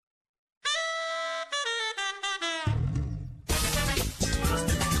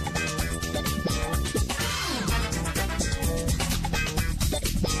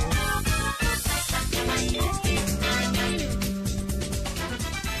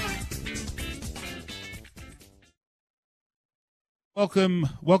Welcome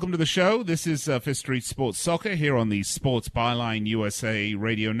to the show. This is Fifth Street Sports Soccer here on the Sports Byline USA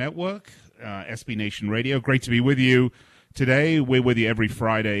Radio Network, SB Nation Radio. Great to be with you today. We're with you every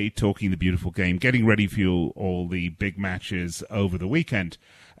Friday talking the beautiful game, getting ready for you all the big matches over the weekend.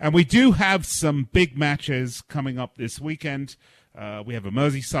 And we do have some big matches coming up this weekend. We have a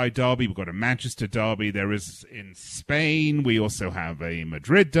Merseyside derby. We've got a Manchester derby. There is in Spain. We also have a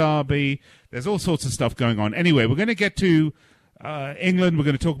Madrid derby. There's all sorts of stuff going on. Anyway, we're going to get to England. We're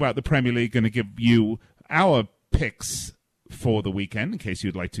going to talk about the Premier League, going to give you our picks for the weekend in case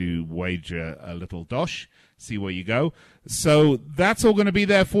you'd like to wager a little dosh, see where you go. So that's all going to be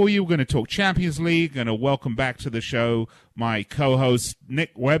there for you. We're going to talk Champions League. Going to welcome back to the show my co-host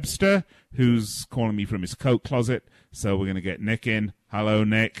Nick Webster, who's calling me from his coat closet. So we're going to get Nick in. Hello,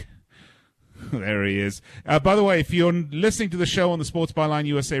 Nick. There he is. By the way, if you're listening to the show on the Sports Byline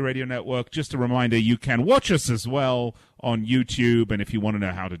USA Radio Network, just a reminder, you can watch us as well on YouTube. And if you want to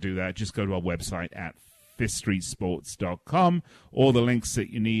know how to do that, just go to our website at fifthstreetsports.com. All the links that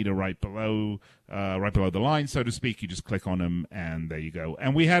you need are right below the line, so to speak. You just click on them, and there you go.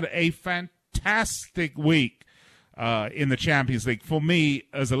 And we had a fantastic week in the Champions League. For me,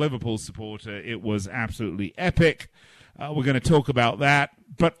 as a Liverpool supporter, it was absolutely epic. We're going to talk about that.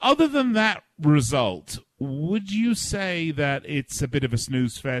 But other than that result, would you say that it's a bit of a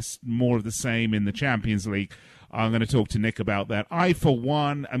snooze fest, more of the same in the Champions League? I'm going to talk to Nick about that. I, for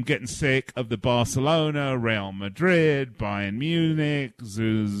one, am getting sick of the Barcelona, Real Madrid, Bayern Munich.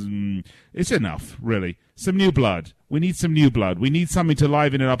 It's enough, really. Some new blood. We need some new blood. We need something to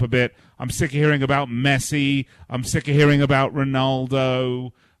liven it up a bit. I'm sick of hearing about Messi. I'm sick of hearing about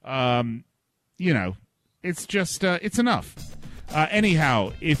Ronaldo. It's just, it's enough.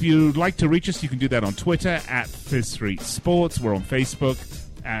 Anyhow, if you'd like to reach us, you can do that on Twitter at Fifth Street Sports. We're on Facebook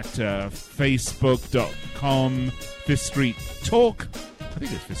at facebook.com Fifth Street Talk. I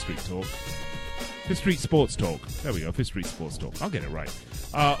think it's Fifth Street Talk. Fifth Street Sports Talk. There we go, Fifth Street Sports Talk. I'll get it right.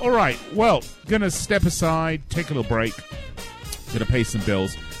 All right, well, going to step aside, take a little break, going to pay some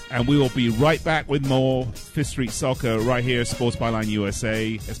bills, and we will be right back with more Fifth Street Soccer right here, Sports Byline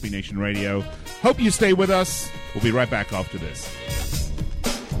USA, SB Nation Radio. Hope you stay with us. We'll be right back after this.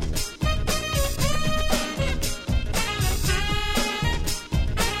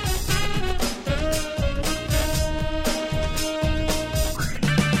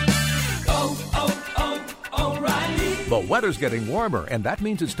 The weather's getting warmer, and that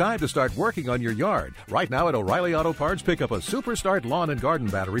means it's time to start working on your yard. Right now at O'Reilly Auto Parts, pick up a Super Start Lawn and Garden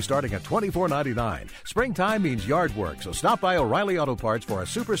Battery starting at $24.99. Springtime means yard work, so stop by O'Reilly Auto Parts for a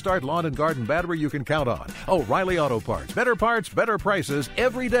Super Start Lawn and Garden Battery you can count on. O'Reilly Auto Parts, better prices,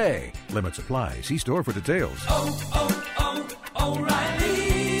 every day. Limits apply. See store for details.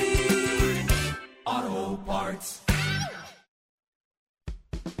 O'Reilly Auto Parts.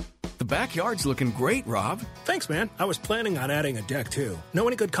 The backyard's looking great, Rob. Thanks, man. I was planning on adding a deck, too. Know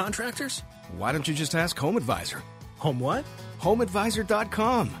any good contractors? Why don't you just ask Home Advisor? Home what?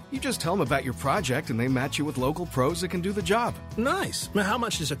 HomeAdvisor.com. You just tell them about your project, and they match you with local pros that can do the job. Nice. Now, how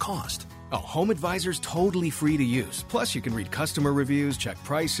much does it cost? Oh, Home Advisor's totally free to use. Plus, you can read customer reviews, check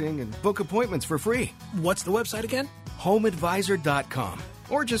pricing, and book appointments for free. What's the website again? HomeAdvisor.com.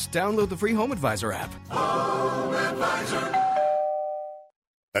 Or just download the free Home Advisor app. Home Advisor.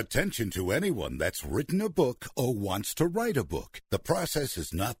 Attention to anyone that's written a book or wants to write a book. The process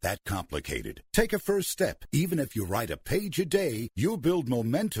is not that complicated. Take a first step. Even if you write a page a day, you'll build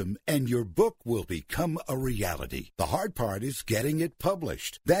momentum and your book will become a reality. The hard part is getting it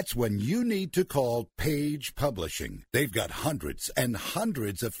published. That's when you need to call Page Publishing. They've got hundreds and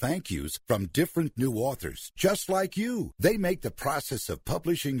hundreds of thank yous from different new authors, just like you. They make the process of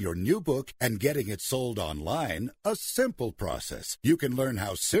publishing your new book and getting it sold online a simple process. You can learn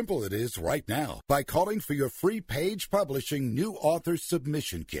how simple it is right now by calling for your free Page Publishing New Author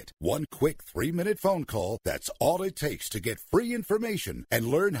Submission Kit. One quick 3-minute phone call, that's all it takes to get free information and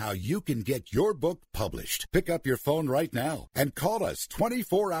learn how you can get your book published. Pick up your phone right now and call us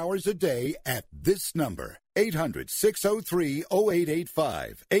 24 hours a day at this number.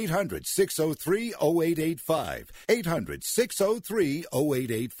 800-603-0885. 800-603-0885.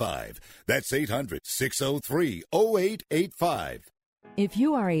 800-603-0885. That's 800-603-0885. If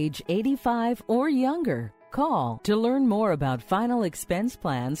you are age 85 or younger, Call to learn more about final expense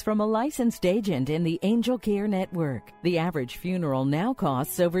plans from a licensed agent in the Angel Care Network. The average funeral now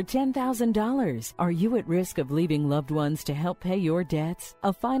costs over $10,000. Are you at risk of leaving loved ones to help pay your debts?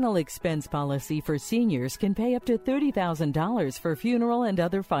 A final expense policy for seniors can pay up to $30,000 for funeral and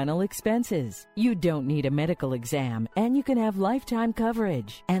other final expenses. You don't need a medical exam, and you can have lifetime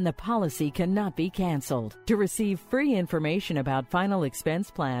coverage. And the policy cannot be canceled. To receive free information about final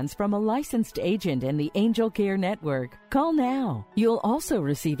expense plans from a licensed agent in the Angel Care Network, call now. You'll also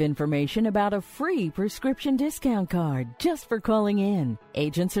receive information about a free prescription discount card just for calling in.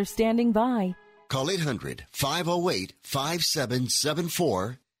 Agents are standing by. Call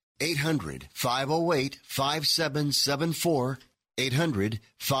 800-508-5774. 800-508-5774.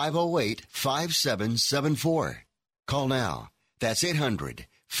 800-508-5774. Call now. That's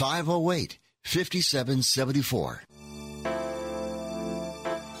 800-508-5774.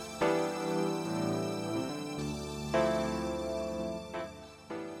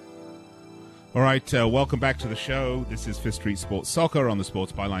 All right, welcome back to the show. This is Fifth Street Sports Soccer on the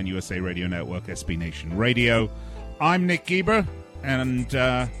Sports Byline USA Radio Network, SB Nation Radio. I'm Nick Geber, and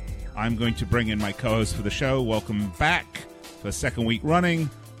I'm going to bring in my co-host for the show. Welcome back for the second week running,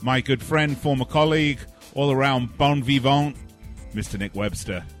 my good friend, former colleague, all-around bon vivant, Mr. Nick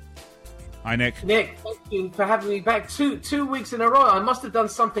Webster. Hi, Nick. Nick, thank you for having me back. Two weeks in a row. I must have done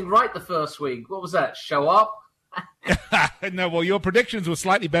something right the first week. What was that, show up? No, well, your predictions were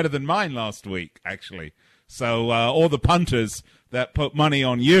slightly better than mine last week, actually. So all the punters that put money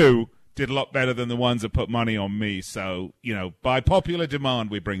on you did a lot better than the ones that put money on me. So, by popular demand,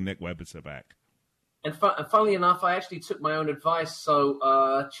 we bring Nick Webster back. And funnily enough, I actually took my own advice,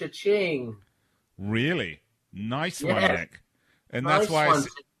 so cha-ching. Really? Nice one, Yeah. Nick. And Nice that's why one.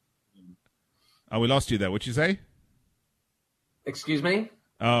 Oh, we lost you there. What'd you say? Excuse me?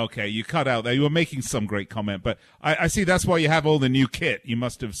 Oh, okay, you cut out there. You were making some great comment, but I see that's why you have all the new kit. You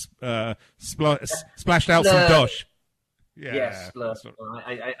must have splashed out some dosh. Yeah, yes,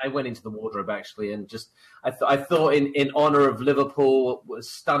 I went into the wardrobe actually, and just I thought in honor of Liverpool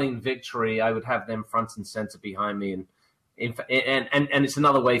stunning victory, I would have them front and center behind me, and it's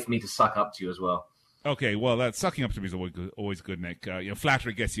another way for me to suck up to you as well. Okay, well, that sucking up to me is always good, Nick.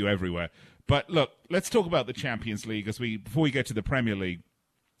 Flattery gets you everywhere. But look, let's talk about the Champions League before we get to the Premier League.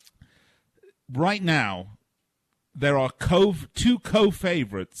 Right now, there are two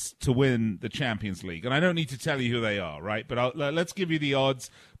co-favorites to win the Champions League, and I don't need to tell you who they are, right? But let's give you the odds.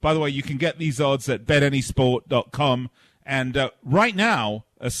 By the way, you can get these odds at betanysport.com, and right now,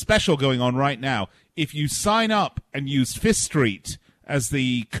 a special going on right now. If you sign up and use Fifth Street as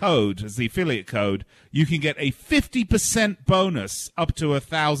the affiliate code, you can get a 50% bonus up to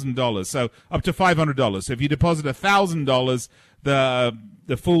 $1,000, so up to $500. So if you deposit $1,000,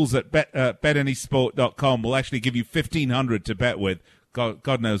 the fools at betanysport.com will actually give you $1,500 to bet with.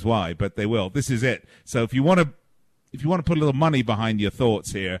 God knows why, but they will. This is it. So if you want to put a little money behind your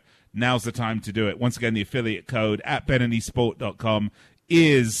thoughts here, now's the time to do it. Once again, the affiliate code at betanysport.com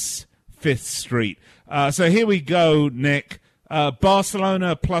is Fifth Street. So here we go, Nick.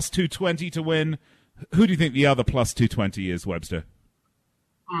 Barcelona plus 220 to win. Who do you think the other plus 220 is, Webster?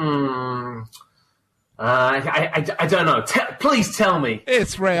 I don't know. Please tell me.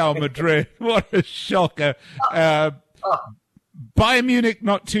 It's Real Madrid. What a shocker. Bayern Munich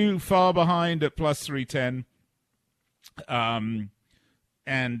not too far behind at plus 310.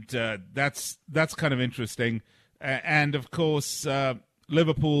 And that's kind of interesting. And, of course,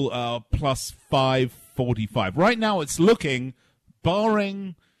 Liverpool plus 545. Right now it's looking,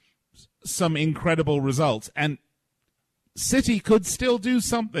 barring some incredible results, and City could still do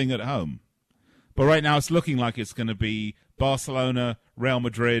something at home. But right now it's looking like it's going to be Barcelona, Real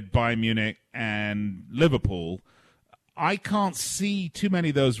Madrid, Bayern Munich, and Liverpool. I can't see too many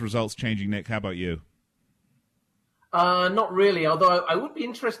of those results changing, Nick. How about you? Not really, although I would be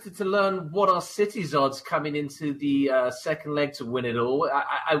interested to learn what are City's odds coming into the second leg to win it all.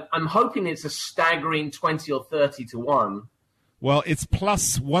 I'm hoping it's a staggering 20 or 30 to 1. Well, it's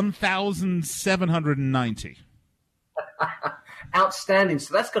plus 1,790. Outstanding.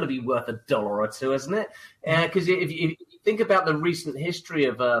 So that's got to be worth $1 or $2, isn't it? Because if you think about the recent history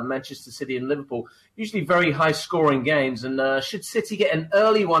of Manchester City and Liverpool, usually very high-scoring games, and should City get an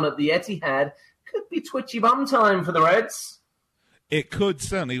early one at the Etihad, could be twitchy bum time for the Reds. It could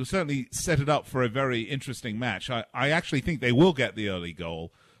certainly. It will certainly set it up for a very interesting match. I actually think they will get the early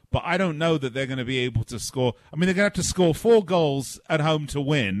goal, but I don't know that they're going to be able to score. I mean, they're going to have to score 4 goals at home to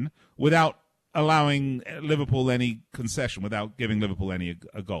win without allowing Liverpool any concession, without giving Liverpool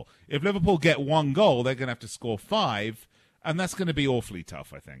a goal. If Liverpool get 1 goal, they're going to have to score 5, and that's going to be awfully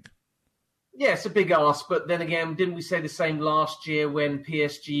tough, I think. Yeah, it's a big ask, but then again, didn't we say the same last year when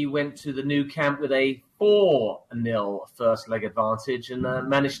PSG went to the new camp with a 4-0 first leg advantage and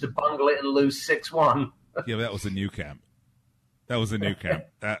managed to bungle it and lose 6-1? Yeah, that was a new camp. That was a new camp.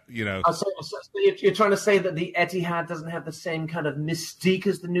 So you're trying to say that the Etihad doesn't have the same kind of mystique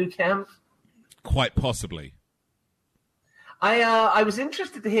as the new camp? Quite possibly. I was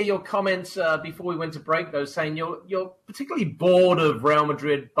interested to hear your comments before we went to break, though, saying you're particularly bored of Real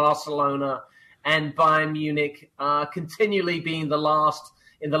Madrid, Barcelona, and Bayern Munich continually being in the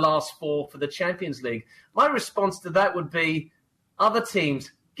last four for the Champions League. My response to that would be, other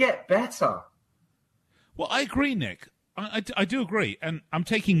teams, get better. Well, I agree, Nick. I do agree, and I'm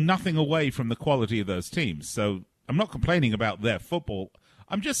taking nothing away from the quality of those teams, so I'm not complaining about their football.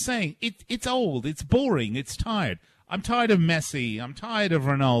 I'm just saying it's old, it's boring, it's tired. I'm tired of Messi, I'm tired of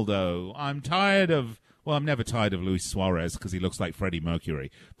Ronaldo, I'm never tired of Luis Suarez because he looks like Freddie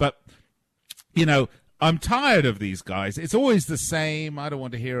Mercury, but, I'm tired of these guys. It's always the same. I don't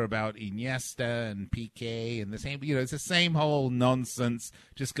want to hear about Iniesta and Piqué and the same. It's the same whole nonsense.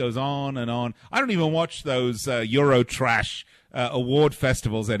 Just goes on and on. I don't even watch those Euro trash award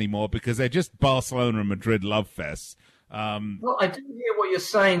festivals anymore because they're just Barcelona and Madrid love fests. Well, I do hear what you're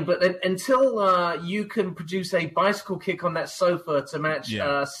saying, but until you can produce a bicycle kick on that sofa to match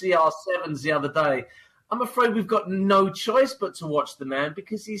CR7's the other day, I'm afraid we've got no choice but to watch the man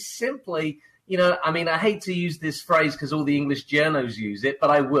because he's simply... I hate to use this phrase because all the English journos use it, but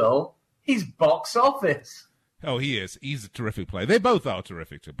I will. He's box office. Oh, he is. He's a terrific player. They both are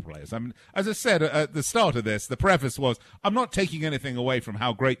terrific players. I mean, as I said at the start of this, the preface was, I'm not taking anything away from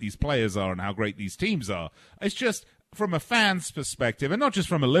how great these players are and how great these teams are. It's just from a fan's perspective, and not just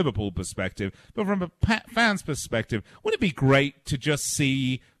from a Liverpool perspective, but from a fan's perspective, wouldn't it be great to just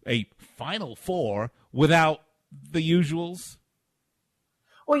see a Final Four without the usuals?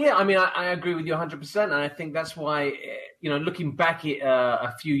 Well, yeah, I agree with you 100%, and I think that's why, looking back at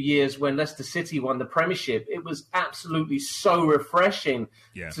a few years when Leicester City won the Premiership, it was absolutely so refreshing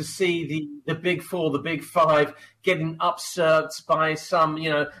to see the Big Four, the Big Five, getting usurped by some,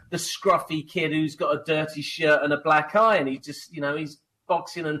 the scruffy kid who's got a dirty shirt and a black eye, and he just, he's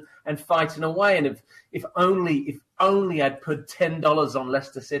boxing and fighting away. And if only I'd put $10 on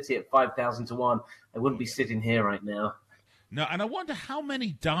Leicester City at 5,000 to 1, I wouldn't be sitting here right now. No, and I wonder how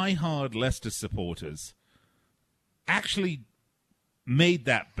many diehard Leicester supporters actually made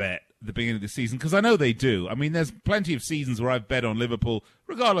that bet at the beginning of the season, because I know they do. I mean, there's plenty of seasons where I've bet on Liverpool,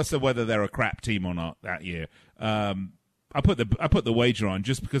 regardless of whether they're a crap team or not that year. I put the wager on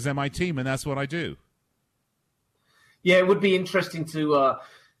just because they're my team, and that's what I do. Yeah, it would be interesting to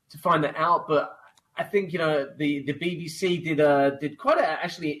find that out, but I think, the BBC did quite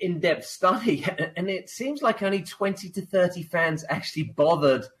actually in-depth study, and it seems like only 20 to 30 fans actually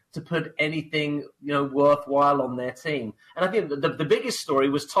bothered to put anything, worthwhile on their team. And I think the biggest story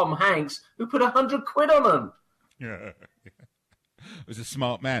was Tom Hanks, who put £100 on them. Yeah. It was a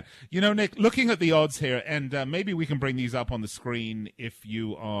smart man. Nick, looking at the odds here, and maybe we can bring these up on the screen if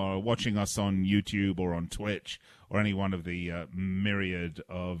you are watching us on YouTube or on Twitch or any one of the myriad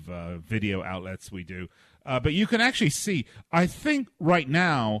of video outlets we do. But you can actually see, I think right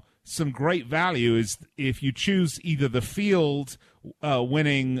now, some great value is if you choose either the field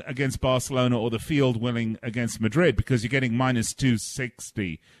winning against Barcelona or the field winning against Madrid, because you're getting minus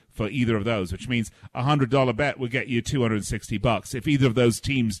 260 for either of those, which means a $100 bet will get you $260 if either of those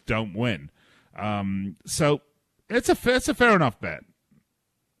teams don't win. So it's a fair enough bet.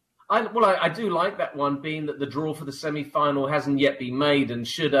 I do like that one, being that the draw for the semi-final hasn't yet been made, and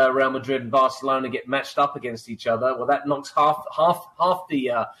should Real Madrid and Barcelona get matched up against each other, well, that knocks half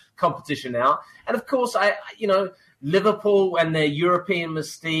the competition out. And of course, Liverpool and their European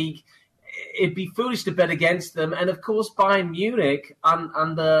mystique, it'd be foolish to bet against them. And of course, Bayern Munich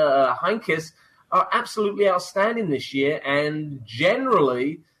under Heinkes are absolutely outstanding this year, and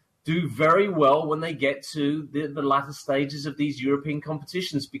generally do very well when they get to the latter stages of these European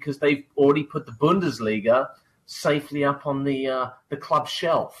competitions, because they've already put the Bundesliga safely up on the club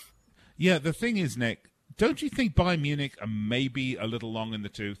shelf. Yeah, the thing is, Nick, don't you think Bayern Munich are maybe a little long in the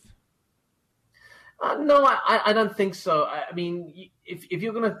tooth? No, I don't think so. I mean, if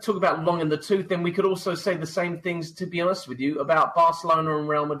you're going to talk about long in the tooth, then we could also say the same things, to be honest with you, about Barcelona and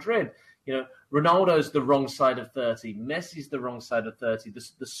Real Madrid. Ronaldo's the wrong side of 30. Messi's the wrong side of 30.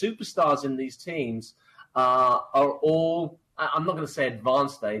 The superstars in these teams are all, I'm not going to say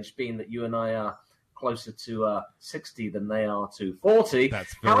advanced age, being that you and I are closer to 60 than they are to 40.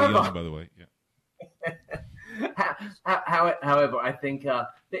 That's very young, by the way. Yeah. However, I think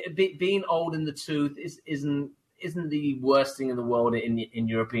being old in the tooth isn't isn't the worst thing in the world in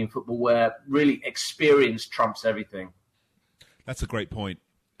European football, where really experience trumps everything. That's a great point.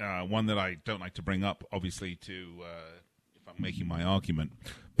 One that I don't like to bring up, obviously, if I'm making my argument.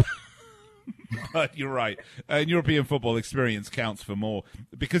 But you're right. In European football, experience counts for more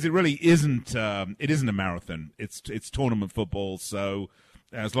because it really isn't. It isn't a marathon. It's tournament football. So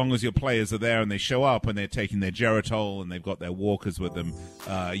as long as your players are there and they show up and they're taking their Geritol and they've got their walkers with them,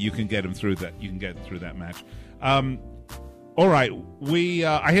 you can get them through that. You can get through that match. All right,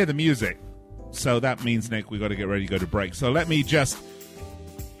 I hear the music, so that means, Nick, we've got to get ready to go to break. So let me just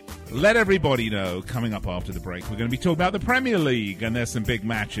let everybody know, coming up after the break, we're going to be talking about the Premier League, and there's some big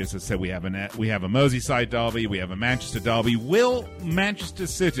matches. As I said, we have a Merseyside derby, we have a Manchester derby. Will Manchester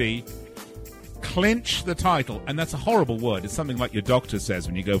City clinch the title? And that's a horrible word. It's something like your doctor says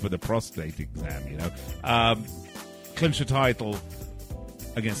when you go for the prostate exam, you know. Clinch the title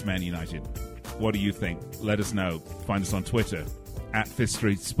against Man United. What do you think? Let us know. Find us on Twitter, @Fifth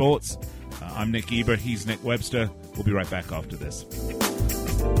Street Sports. I'm Nick Ebert. He's Nick Webster. We'll be right back after this.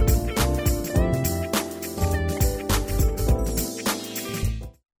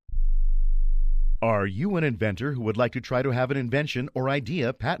 Are you an inventor who would like to try to have an invention or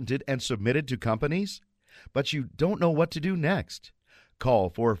idea patented and submitted to companies? But you don't know what to do next?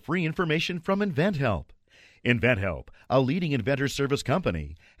 Call for free information from InventHelp. InventHelp, a leading inventor service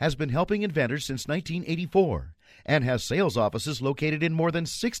company, has been helping inventors since 1984 and has sales offices located in more than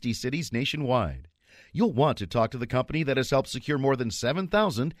 60 cities nationwide. You'll want to talk to the company that has helped secure more than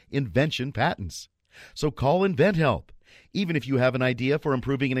 7,000 invention patents. So call InventHelp. Even if you have an idea for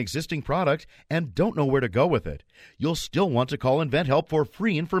improving an existing product and don't know where to go with it, you'll still want to call InventHelp for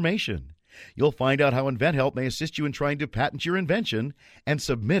free information. You'll find out how InventHelp may assist you in trying to patent your invention and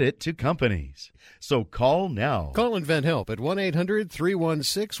submit it to companies. So call now. Call InventHelp at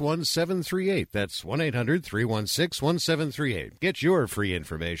 1-800-316-1738. That's 1-800-316-1738. Get your free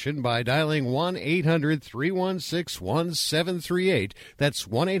information by dialing 1-800-316-1738. That's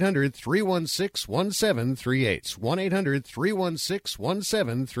 1-800-316-1738.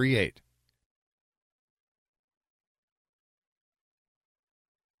 1-800-316-1738.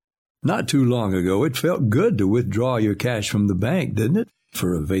 Not too long ago, it felt good to withdraw your cash from the bank, didn't it?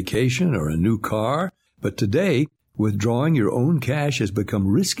 For a vacation or a new car. But today, withdrawing your own cash has become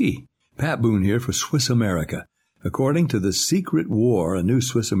risky. Pat Boone here for Swiss America. According to The Secret War, a new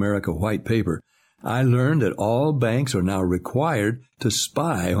Swiss America white paper, I learned that all banks are now required to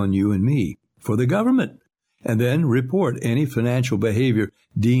spy on you and me for the government, and then report any financial behavior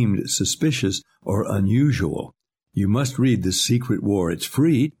deemed suspicious or unusual. You must read The Secret War. It's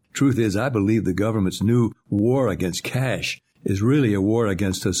free. Truth is, I believe the government's new war against cash is really a war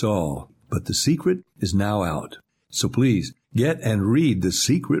against us all. But the secret is now out. So please, get and read The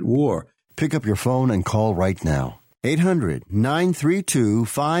Secret War. Pick up your phone and call right now.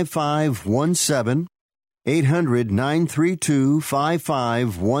 800-932-5517.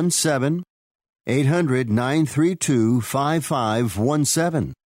 800-932-5517.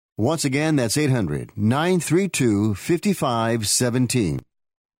 800-932-5517. Once again, that's 800-932-5517.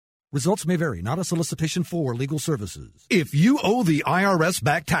 Results may vary, not a solicitation for legal services. If you owe the IRS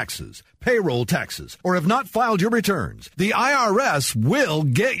back taxes, payroll taxes, or have not filed your returns, the IRS will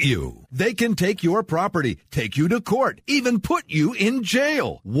get you. They can take your property, take you to court, even put you in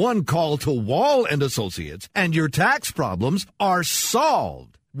jail. One call to Wall and Associates, and your tax problems are solved.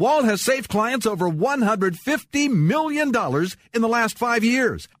 Wall has saved clients over $150 million in the last 5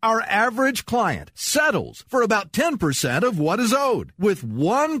 years. Our average client settles for about 10% of what is owed. With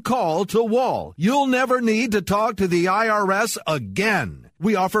one call to Wall, you'll never need to talk to the IRS again.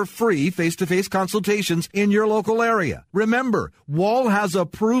 We offer free face-to-face consultations in your local area. Remember, Wall has a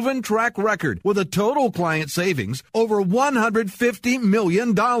proven track record with a total client savings over $150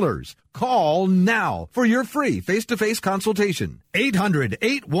 million. Call now for your free face-to-face consultation.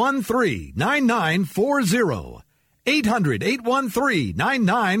 800-813-9940.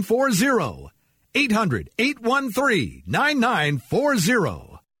 800-813-9940. 800-813-9940.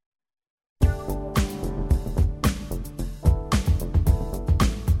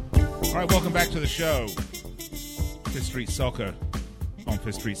 All right, welcome back to the show. Fifth Street Soccer on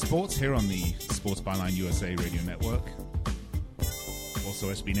Fifth Street Sports here on the Sports Byline USA Radio Network.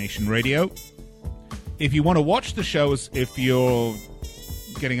 Also SB Nation Radio. If you want to watch the shows, if you're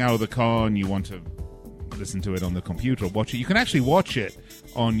getting out of the car and you want to listen to it on the computer or watch it, you can actually watch it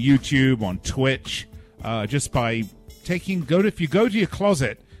on YouTube, on Twitch, just by if you go to your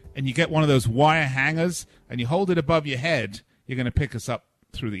closet and you get one of those wire hangers and you hold it above your head, you're going to pick us up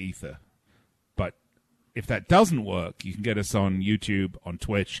through the ether. But if that doesn't work, you can get us on YouTube, on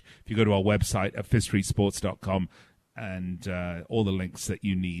Twitch. If you go to our website at fifthstreetsports.com, and all the links that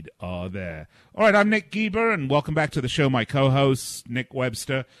you need are there. All right, I'm Nick Geber, and welcome back to the show, my co-host, Nick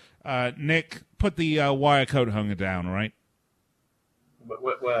Webster. Nick, put the wire coat hanger down, all right?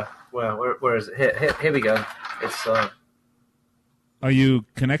 Where is it? Here we go. It's. Are you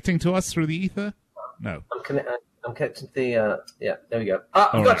connecting to us through the ether? No. I'm connecting to the. Yeah, there we go.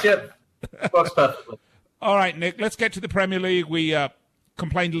 I've got you. Works perfectly. All right, Nick, let's get to the Premier League. We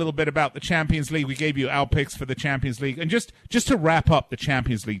complained a little bit about the Champions League. We gave you our picks for the Champions League. And just to wrap up the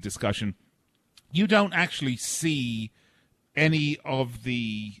Champions League discussion, you don't actually see any of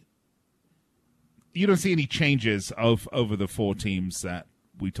the... You don't see any changes over the four teams that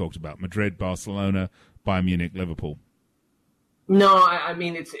we talked about: Madrid, Barcelona, Bayern Munich, Liverpool. No, I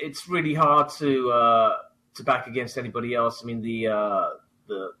mean it's really hard to back against anybody else. I mean the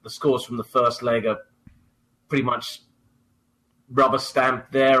scores from the first leg are pretty much rubber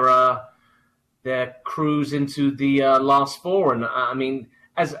stamped their cruise into the last four. And I mean,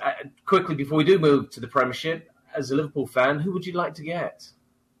 as quickly before we do move to the Premiership, as a Liverpool fan, who would you like to get?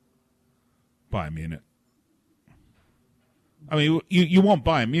 Bayern Munich. I mean, you want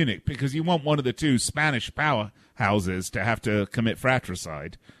Bayern Munich because you want one of the two Spanish powerhouses to have to commit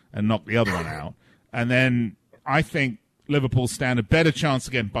fratricide and knock the other one out. And then I think Liverpool stand a better chance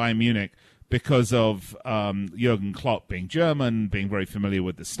against Bayern Munich because of Jurgen Klopp being German, being very familiar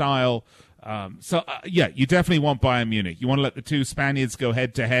with the style. Yeah, you definitely want Bayern Munich. You want to let the two Spaniards go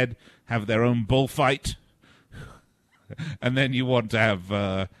head-to-head, have their own bullfight, and then you want to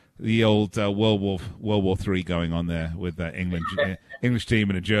have the old World War III going on there with the English team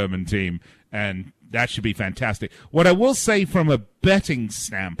and a German team, and that should be fantastic. What I will say from a betting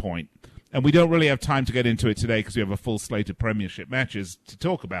standpoint, and we don't really have time to get into it today because we have a full slate of Premiership matches to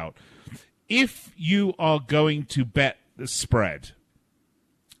talk about, if you are going to bet the spread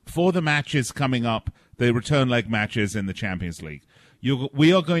for the matches coming up, the return leg matches in the Champions League,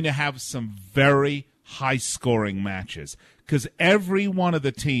 we are going to have some very high-scoring matches because every one of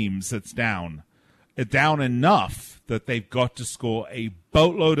the teams that's down enough that they've got to score a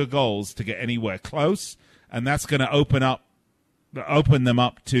boatload of goals to get anywhere close, and that's going to open them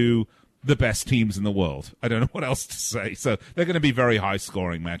up to the best teams in the world. I don't know what else to say. So they're going to be very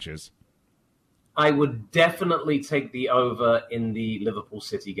high-scoring matches. I would definitely take the over in the Liverpool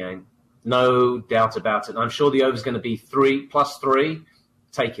City game. No doubt about it. I'm sure the over is going to be 3+3.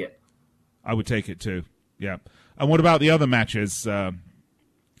 Take it. I would take it too. Yeah. And what about the other matches?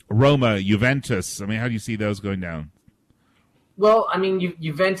 Roma, Juventus. I mean, how do you see those going down? Well, I mean,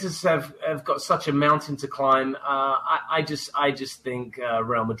 Juventus have got such a mountain to climb. I just think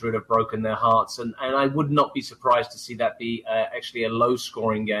Real Madrid have broken their hearts, and I would not be surprised to see that be actually a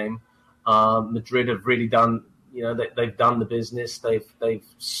low-scoring game. Madrid have really done, they've done the business. They've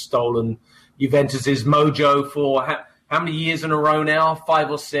stolen Juventus's mojo for how many years in a row now?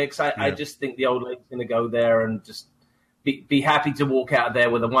 5 or 6. I just think the old lady's going to go there and just be happy to walk out of there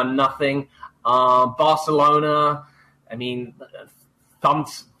with a 1-0. Barcelona, I mean,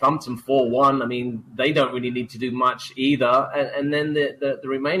 thumped them 4-1. I mean, they don't really need to do much either. And then the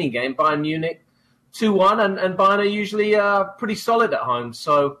remaining game, Bayern Munich, 2-1, and Bayern are usually pretty solid at home.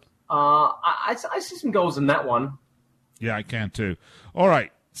 So I see some goals in that one. Yeah, I can too. All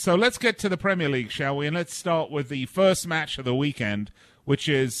right, so let's get to the Premier League, shall we? And let's start with the first match of the weekend, which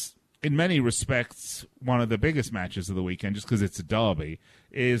is, in many respects, one of the biggest matches of the weekend, just because it's a derby,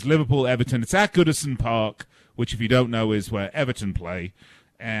 is Liverpool-Everton. It's at Goodison Park, which, if you don't know, is where Everton play.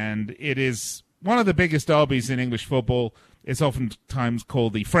 And it is one of the biggest derbies in English football. It's oftentimes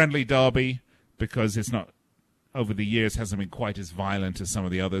called the friendly derby because it's not, over the years, hasn't been quite as violent as some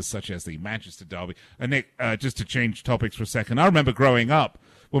of the others, such as the Manchester derby. And Nick, just to change topics for a second, I remember growing up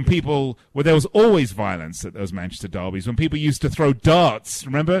when there was always violence at those Manchester derbies, when people used to throw darts.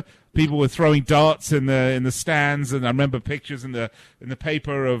 Remember? People were throwing darts in the stands, and I remember pictures in the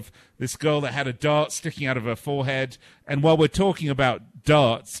paper of this girl that had a dart sticking out of her forehead. And while we're talking about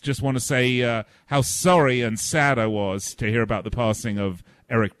darts, just want to say how sorry and sad I was to hear about the passing of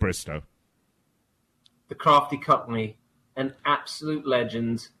Eric Bristow. The crafty Cockney, an absolute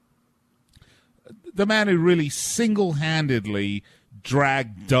legend. The man who really single-handedly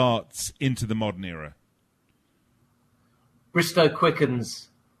dragged darts into the modern era. Bristow quickens,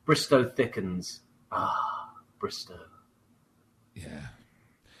 Bristow thickens. Bristow. Yeah.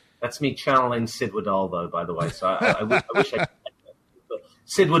 That's me channeling Sid Waddell, though, by the way. So I wish I could. But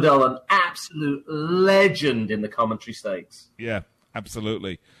Sid Waddell, an absolute legend in the commentary stakes. Yeah,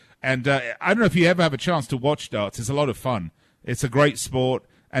 absolutely. And I don't know if you ever have a chance to watch darts. It's a lot of fun. It's a great sport,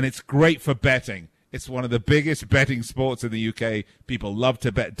 and it's great for betting. It's one of the biggest betting sports in the UK. People love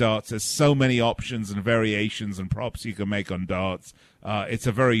to bet darts. There's so many options and variations and props you can make on darts. It's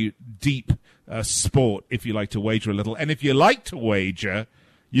a very deep sport if you like to wager a little. And if you like to wager,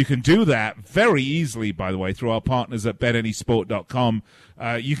 you can do that very easily, by the way, through our partners at betanysport.com.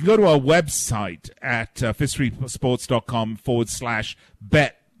 You can go to our website at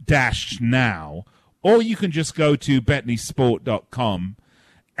fifthstreetsports.com/bet-now, or you can just go to betanysport.com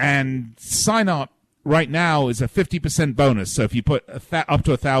and sign up. Right now is a 50% bonus. So if you put up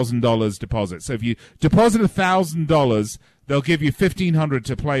to $1,000 deposit. So if you deposit $1,000, they'll give you $1,500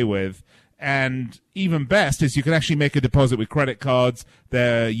 to play with. And even best is you can actually make a deposit with credit cards.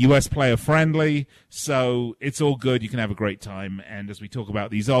 They're US player friendly, so it's all good. You can have a great time. And as we talk about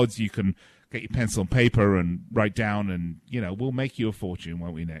these odds, you can get your pencil and paper and write down, and we'll make you a fortune,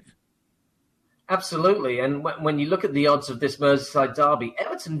 won't we, Nick? Absolutely. And when you look at the odds of this Merseyside derby,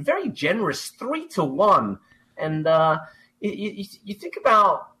 Everton very generous, 3-1. And you think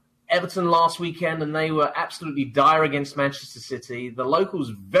about Everton last weekend, and they were absolutely dire against Manchester City. The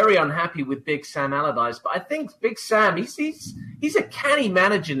locals very unhappy with Big Sam Allardyce, but I think Big Sam, he's a canny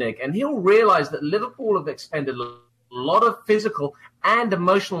manager, Nick, and he'll realise that Liverpool have expended a lot of physical and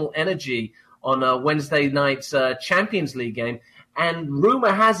emotional energy on Wednesday night's Champions League game. And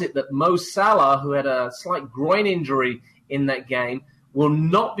rumour has it that Mo Salah, who had a slight groin injury in that game, will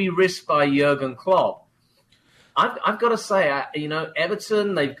not be risked by Jurgen Klopp. I've got to say,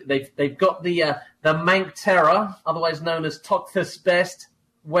 Everton, they've got the Manc Terror, otherwise known as Tottenham's best,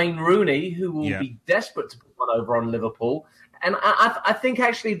 Wayne Rooney, who will be desperate to put one over on Liverpool. And I think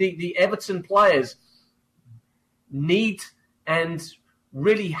actually the Everton players need and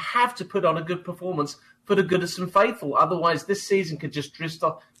really have to put on a good performance for the Goodison faithful. Otherwise, this season could just drift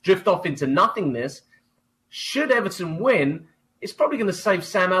off into nothingness. Should Everton win, it's probably going to save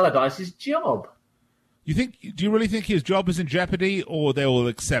Sam Allardyce's job. Do you really think his job is in jeopardy, or they will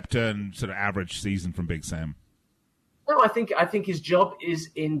accept a sort of average season from Big Sam? No, I think his job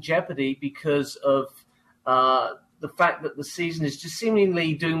is in jeopardy because of the fact that the season is just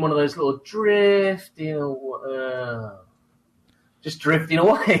seemingly doing one of those little drifting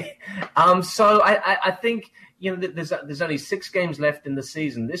away. So I think there's only 6 games left in the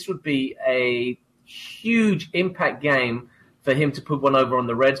season. This would be a huge impact game for him to put one over on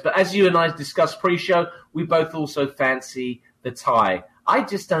the Reds. But as you and I discussed pre-show, we both also fancy the tie. I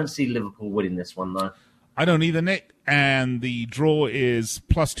just don't see Liverpool winning this one, though. I don't either, Nick. And the draw is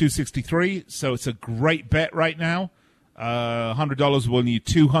plus 263, so it's a great bet right now. $100 will need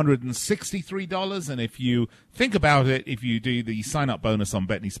 $263. And if you think about it, if you do the sign-up bonus on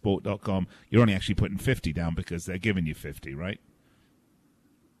betanysport.com, you're only actually putting 50 down because they're giving you 50, right?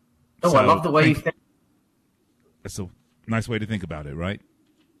 Oh, I love the way you think. That's a nice way to think about it, right?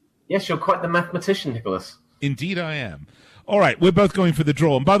 Yes, you're quite the mathematician, Nicholas. Indeed I am. All right, we're both going for the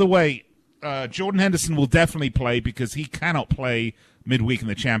draw. And by the way, Jordan Henderson will definitely play because he cannot play midweek in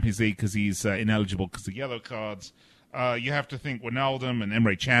the Champions League because he's ineligible because of yellow cards. You have to think Wijnaldum and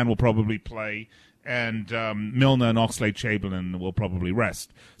Emre Can will probably play, and Milner and Oxlade-Chamberlain will probably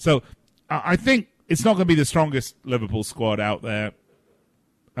rest. So I think it's not going to be the strongest Liverpool squad out there,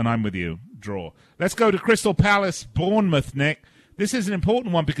 and I'm with you. Draw. Let's go to Crystal Palace, Bournemouth, Nick. This is an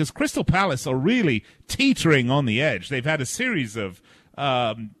important one because Crystal Palace are really teetering on the edge. They've had a series of,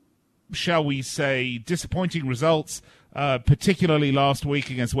 shall we say, disappointing results, particularly last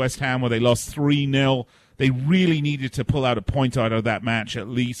week against West Ham where they lost 3-0. They really needed to pull out a point out of that match at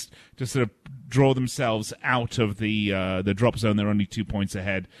least to sort of draw themselves out of the drop zone. They're only 2 points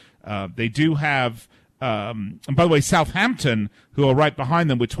ahead. They do have... and by the way, Southampton, who are right behind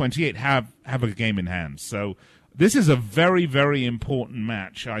them with 28, have a game in hand. So this is a very, very important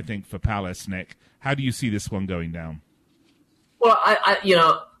match, I think, for Palace, Nick. How do you see this one going down? Well,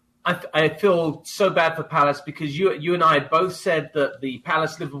 I feel so bad for Palace because you and I had both said that the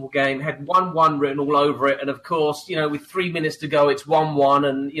Palace-Liverpool game had 1-1 written all over it. And, of course, with 3 minutes to go, it's 1-1.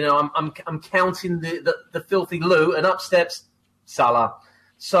 And, I'm counting the filthy loo, and up steps Salah.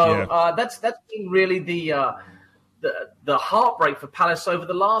 So that's been really the heartbreak for Palace over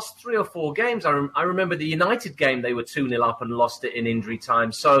the last 3 or 4 games. I remember the United game, they were 2-0 up and lost it in injury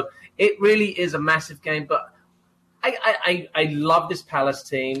time. So it really is a massive game. But I love this Palace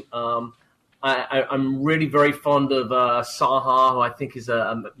team. I'm really very fond of Saha, who I think is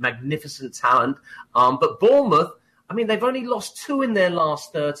a magnificent talent. But Bournemouth, I mean, they've only lost 2 in their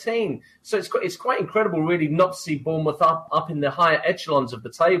last 13. So it's quite incredible, really, not to see Bournemouth up in the higher echelons of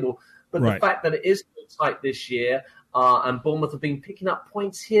the table. But the fact that it is tight this year, and Bournemouth have been picking up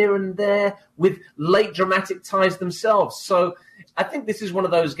points here and there with late dramatic ties themselves. So I think this is one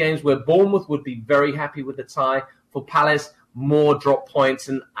of those games where Bournemouth would be very happy with the tie. For Palace, more drop points.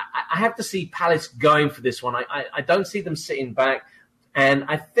 And I have to see Palace going for this one. I don't see them sitting back. And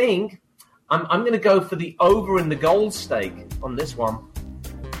I think I'm going to go for the over in the goal stake on this one.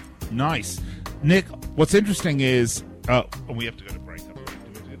 Nice. Nick, what's interesting is... we have to go to break.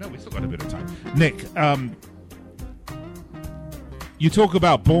 No, we still got a bit of time. Nick, you talk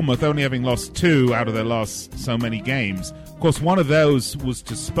about Bournemouth only having lost 2 out of their last so many games. Of course, one of those was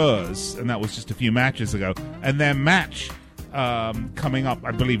to Spurs, and that was just a few matches ago. And their match coming up,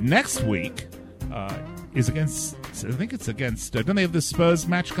 I believe, next week is against... I think it's against... don't they have the Spurs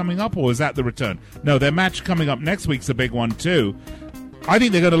match coming up, or is that the return? No, their match coming up next week's a big one, too. I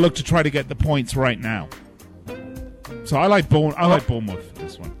think they're going to look to try to get the points right now. So I like Bournemouth for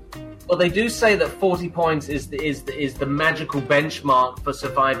this one. Well, they do say that 40 points is the magical benchmark for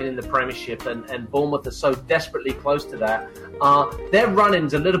surviving in the Premiership, and Bournemouth are so desperately close to that. Their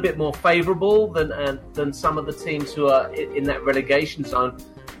run-in's a little bit more favourable than some of the teams who are in that relegation zone.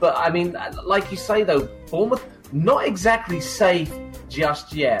 But, I mean, like you say, though, Bournemouth, not exactly safe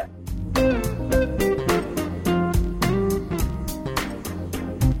just yet.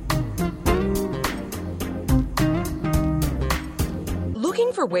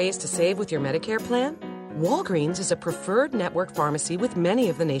 Looking for ways to save with your Medicare plan? Walgreens is a preferred network pharmacy with many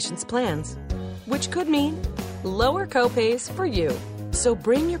of the nation's plans, which could mean lower copays for you. So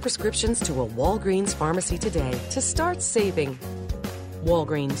bring your prescriptions to a Walgreens pharmacy today to start saving.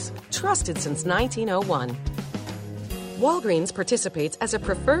 Walgreens, trusted since 1901. Walgreens participates as a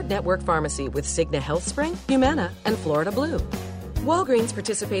preferred network pharmacy with Cigna HealthSpring, Humana, and Florida Blue. Walgreens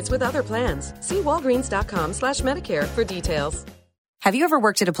participates with other plans. See walgreens.com/Medicare for details. Have you ever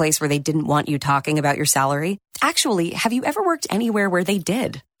worked at a place where they didn't want you talking about your salary? Actually, have you ever worked anywhere where they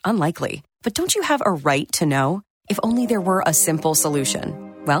did? Unlikely. But don't you have a right to know? If only there were a simple solution.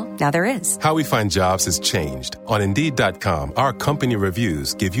 Well, now there is. How we find jobs has changed. On Indeed.com, our company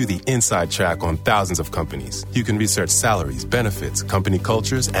reviews give you the inside track on thousands of companies. You can research salaries, benefits, company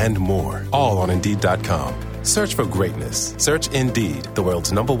cultures, and more. All on Indeed.com. Search for greatness. Search Indeed, the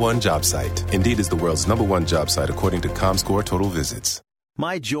world's #1 job site. Indeed is the world's #1 job site according to ComScore total visits.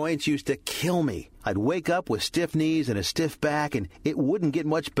 My joints used to kill me. I'd wake up with stiff knees and a stiff back, and it wouldn't get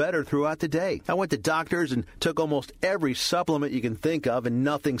much better throughout the day. I went to doctors and took almost every supplement you can think of, and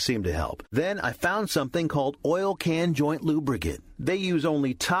nothing seemed to help. Then I found something called Oil Can Joint Lubricant. They use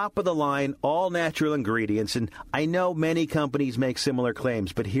only top-of-the-line, all-natural ingredients, and I know many companies make similar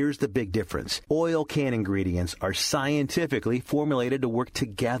claims, but here's the big difference. Oil Can ingredients are scientifically formulated to work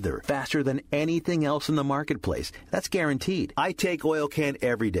together faster than anything else in the marketplace. That's guaranteed. I take Oil Can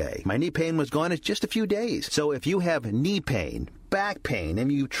every day. My knee pain was gone in just a few days. So if you have knee pain, back pain,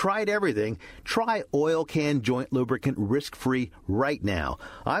 and you tried everything, try Oil Can Joint Lubricant risk-free right now.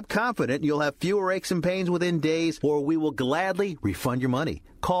 I'm confident you'll have fewer aches and pains within days, or we will gladly refund your money.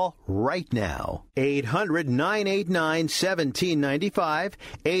 Call right now. 800-989-1795.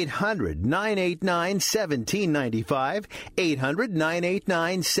 800-989-1795.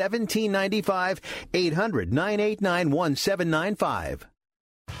 800-989-1795. 800-989-1795.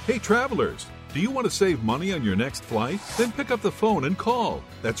 Hey, travelers. Do you want to save money on your next flight? Then pick up the phone and call.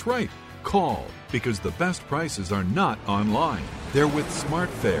 That's right, call, because the best prices are not online. They're with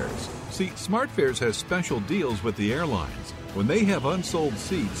SmartFares. See, SmartFares has special deals with the airlines. When they have unsold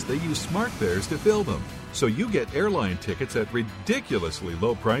seats, they use SmartFares to fill them. So you get airline tickets at ridiculously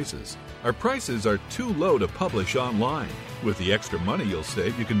low prices. Our prices are too low to publish online. With the extra money you'll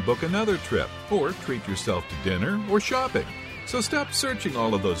save, you can book another trip or treat yourself to dinner or shopping. So stop searching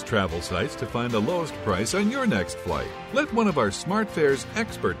all of those travel sites to find the lowest price on your next flight. Let one of our SmartFares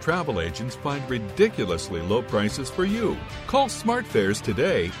expert travel agents find ridiculously low prices for you. Call SmartFares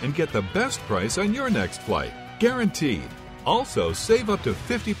today and get the best price on your next flight. Guaranteed. Also, save up to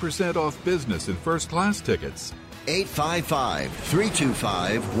 50% off business and first-class tickets.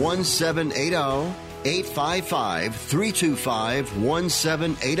 855-325-1780.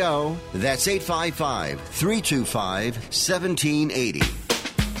 855-325-1780. That's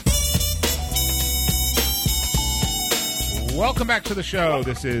 855-325-1780. Welcome back to the show.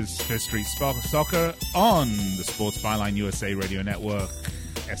 This is Fifth Street Soccer on the Sports Byline USA Radio Network,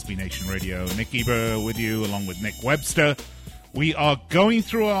 SB Nation Radio. Nick Eber with you, along with Nick Webster. We are going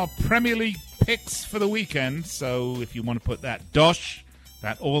through our Premier League picks for the weekend, so if you want to put that dosh,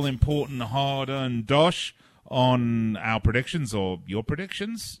 that all-important, hard-earned dosh on our predictions or your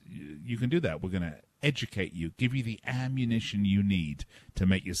predictions, you can do that. We're going to educate you, give you the ammunition you need to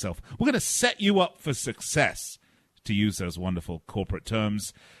make yourself. We're going to set you up for success to use those wonderful corporate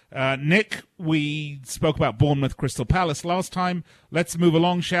terms. Nick, we spoke about Bournemouth Crystal Palace last time. Let's move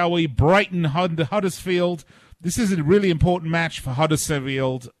along, shall we? Brighton Huddersfield. This is a really important match for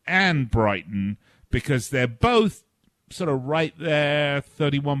Huddersfield and Brighton because they're both sort of right there,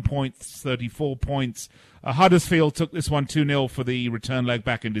 31 points, 34 points. Huddersfield took this one 2-0 for the return leg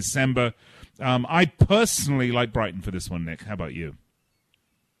back in December. I personally like Brighton for this one, Nick. How about you?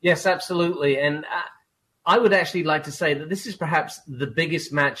 Yes, absolutely. And I would actually like to say that this is perhaps the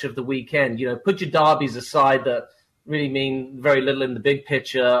biggest match of the weekend. You know, put your derbies aside that really mean very little in the big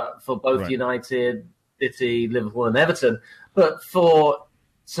picture for both United, City, Liverpool and Everton. But for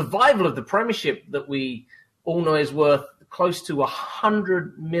survival of the Premiership that we all know is worth close to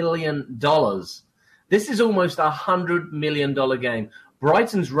 $100 million, this is almost a $100 million game.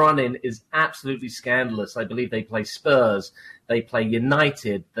 Brighton's run-in is absolutely scandalous. I believe they play Spurs, they play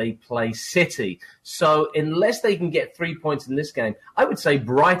United, they play City. So unless they can get 3 points in this game, I would say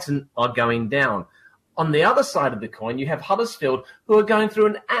Brighton are going down. On the other side of the coin, you have Huddersfield, who are going through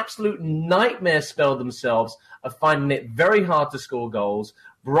an absolute nightmare spell themselves of finding it very hard to score goals.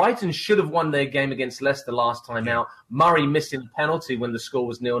 Brighton should have won their game against Leicester last time out. Murray missing a penalty when the score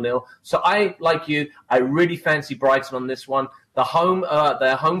was 0-0. So I, like you, I really fancy Brighton on this one. Their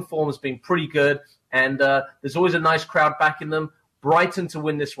home form has been pretty good, and there's always a nice crowd backing them. Brighton to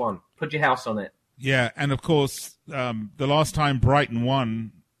win this one. Put your house on it. Yeah, and of course, the last time Brighton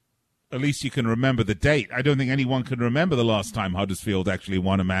won, at least you can remember the date. I don't think anyone can remember the last time Huddersfield actually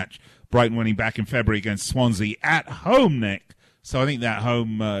won a match. Brighton winning back in February against Swansea at home, Nick. So I think that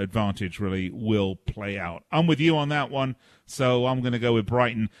home advantage really will play out. I'm with you on that one, so I'm going to go with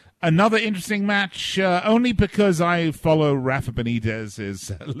Brighton. Another interesting match, only because I follow Rafa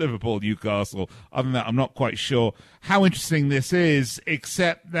Benitez's Liverpool-Newcastle. Other than that, I'm not quite sure how interesting this is,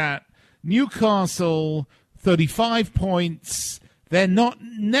 except that Newcastle, 35 points. They're not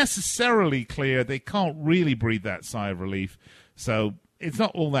necessarily clear. They can't really breathe that sigh of relief. So it's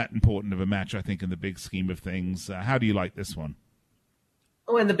not all that important of a match, I think, in the big scheme of things. How do you like this one?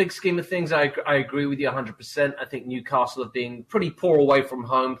 Oh, in the big scheme of things, I agree with you 100%. I think Newcastle have been pretty poor away from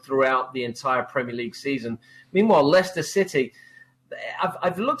home throughout the entire Premier League season. Meanwhile, Leicester City,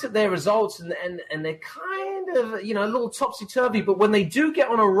 I've looked at their results and they're kind of, a little topsy-turvy. But when they do get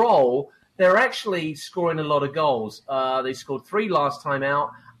on a roll, they're actually scoring a lot of goals. They scored 3 last time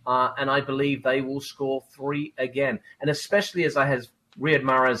out, and I believe they will score 3 again. And especially as I have Riyad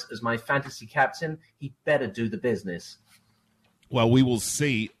Mahrez as my fantasy captain, he better do the business. Well, we will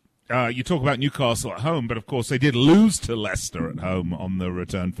see. You talk about Newcastle at home, but of course they did lose to Leicester at home on the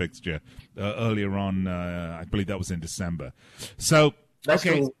return fixture earlier on. I believe that was in December. So,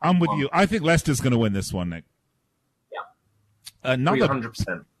 okay, I'm with you. I think Leicester's going to win this one, Nick. Yeah.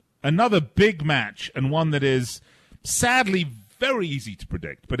 300%. Another big match, and one that is sadly very easy to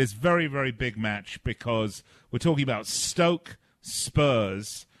predict, but it's very, very big match because we're talking about Stoke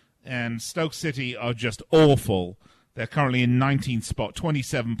Spurs, and Stoke City are just awful. They're currently in 19th spot,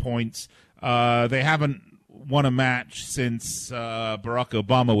 27 points. They haven't won a match since Barack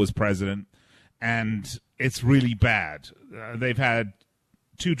Obama was president, and it's really bad. They've had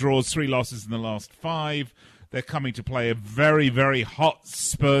 2 draws, 3 losses in the last 5. They're coming to play a very, very hot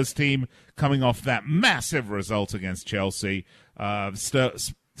Spurs team coming off that massive result against Chelsea.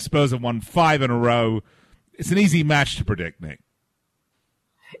 Spurs have won 5 in a row. It's an easy match to predict, Nick.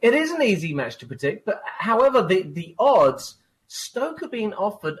 It is an easy match to predict, but however, the odds, Stoke are being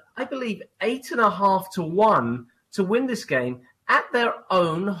offered, I believe, 8.5 to 1 to win this game at their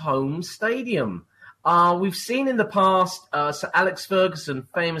own home stadium. We've seen in the past Sir Alex Ferguson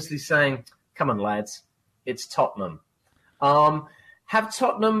famously saying, "Come on, lads, it's Tottenham." Have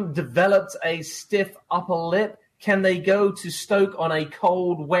Tottenham developed a stiff upper lip? Can they go to Stoke on a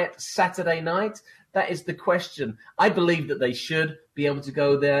cold, wet Saturday night? That is the question. I believe that they should be able to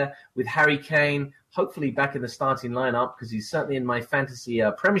go there with Harry Kane, hopefully back in the starting lineup because he's certainly in my fantasy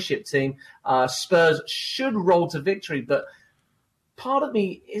Premiership team. Spurs should roll to victory, but part of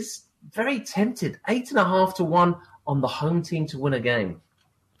me is very tempted. 8.5 to 1 on the home team to win a game.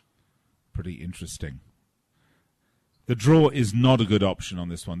 Pretty interesting. The draw is not a good option on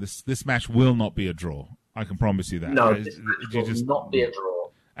this one. This match will not be a draw. I can promise you that. No, this match will not be a draw.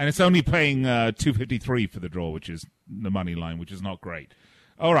 And it's only paying $2.53 for the draw, which is the money line, which is not great.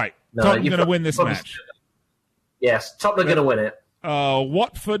 All right, Tottenham going to win this match. Yes, Tottenham going to win it.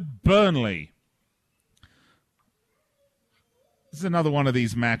 Watford-Burnley. This is another one of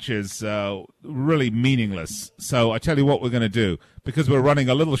these matches, really meaningless. So I tell you what we're going to do, because we're running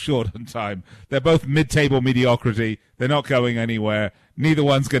a little short on time. They're both mid-table mediocrity. They're not going anywhere. neither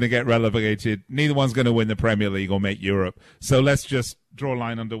one's going to get relegated. Neither one's going to win the Premier League or make Europe. So let's just draw a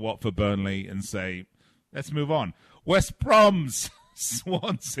line under Watford Burnley and say, let's move on. West Brom's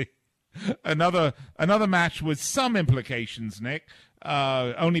Swansea. Another match with some implications, Nick,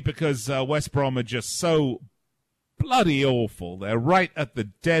 only because West Brom are just so bloody awful. They're right at the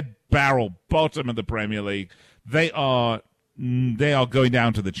dead barrel bottom of the Premier League. They are going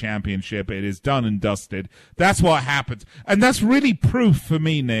down to the Championship. It is done and dusted. That's what happens. And that's really proof for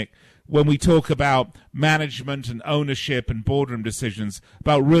me, Nick, when we talk about management and ownership and boardroom decisions,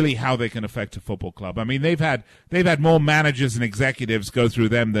 about really how they can affect a football club. I mean, they've had more managers and executives go through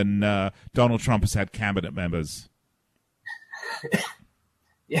them than Donald Trump has had cabinet members.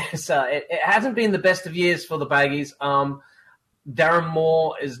 Yes, it hasn't been the best of years for the Baggies. Darren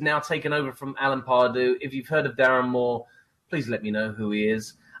Moore is now taken over from Alan Pardew. If you've heard of Darren Moore, please let me know who he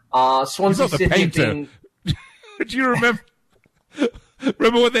is. Swansea He's not the City painter. Do you remember?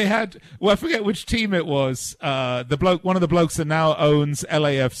 Remember what they had? Well, I forget which team it was. One of the blokes that now owns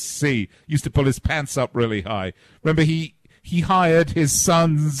LAFC used to pull his pants up really high. Remember, he hired his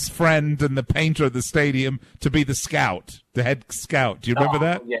son's friend and the painter of the stadium to be the scout, the head scout. Do you remember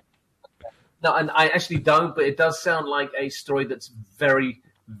that? Yeah. No, and I actually don't, but it does sound like a story that's very,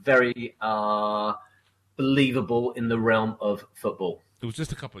 very believable in the realm of football. It was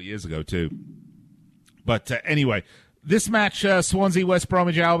just a couple of years ago, too. But anyway, this match, Swansea, West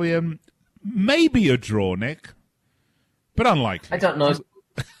Bromwich Albion, maybe a draw, Nick, but unlikely. I don't know.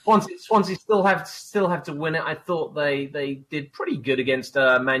 Swansea still have to win it. I thought they did pretty good against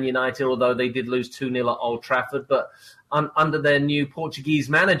Man United, although they did lose 2-0 at Old Trafford. But under their new Portuguese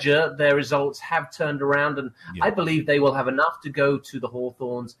manager, their results have turned around, and I believe they will have enough to go to the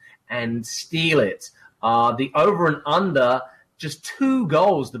Hawthorns and steal it. The over and under, just 2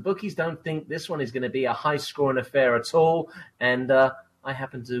 goals. The bookies don't think this one is going to be a high-scoring affair at all, and I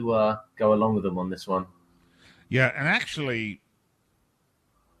happen to go along with them on this one. Yeah, and actually,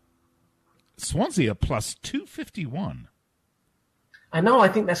 Swansea are plus 251. I know. I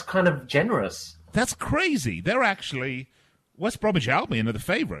think that's kind of generous. That's crazy. They're actually West Bromwich Albion are the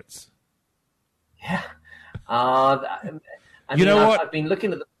favourites. Yeah. You know what? I've been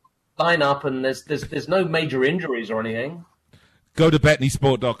looking at the lineup, and there's no major injuries or anything. Go to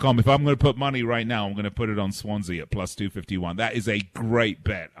betnysport.com. If I'm going to put money right now, I'm going to put it on Swansea at plus 251. That is a great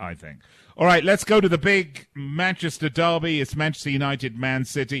bet, I think. All right, let's go to the big Manchester derby. It's Manchester United, Man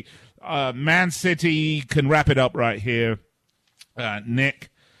City. Man City can wrap it up right here. Nick,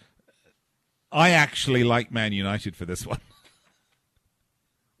 I actually like Man United for this one.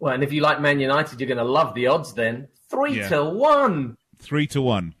 Well, and if you like Man United, you're going to love the odds then. 3-1.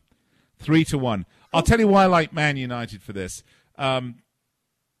 3-1. 3-1. I'll tell you why I like Man United for this.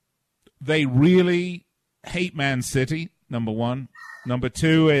 They really hate Man City, number one. Number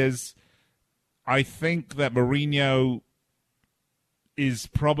two is I think that Mourinho is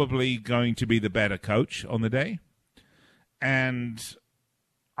probably going to be the better coach on the day. And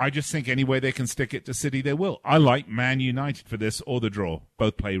I just think any way they can stick it to City, they will. I like Man United for this or the draw.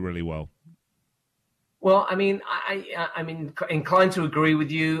 Both play really well. Well, I mean, I'm inclined to agree with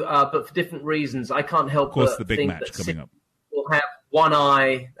you, but for different reasons. I can't help but the big think match that coming City up will have one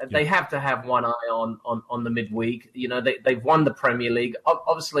eye. They have to have one eye on the midweek. You know, they've won the Premier League.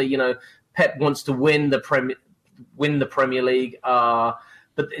 Obviously, you know, Pep wants to win the Premier League, but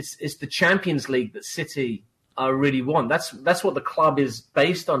it's the Champions League that City really want. That's what the club is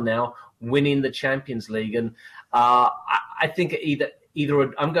based on now, winning the Champions League. And I think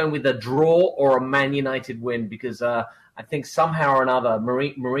either I'm going with a draw or a Man United win because I think somehow or another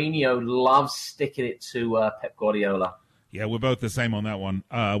Mourinho loves sticking it to Pep Guardiola. Yeah, we're both the same on that one.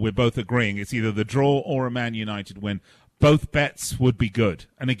 We're both agreeing it's either the draw or a Man United win. Both bets would be good.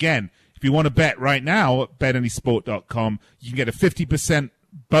 And again, if you want to bet right now at betanysport.com, you can get a 50%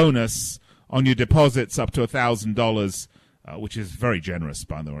 bonus on your deposits up to $1,000, which is very generous,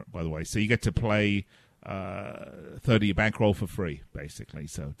 by the way. So you get to play 30 bankroll for free, basically.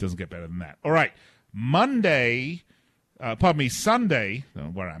 So it doesn't get better than that. All right, Sunday,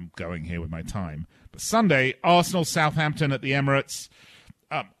 where I'm going here with my time, but Sunday, Arsenal, Southampton at the Emirates.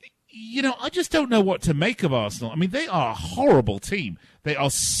 You know, I just don't know what to make of Arsenal. I mean, they are a horrible team. They are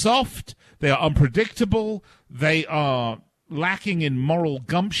soft. They are unpredictable. They are lacking in moral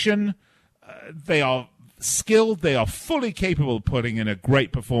gumption. They are skilled. They are fully capable of putting in a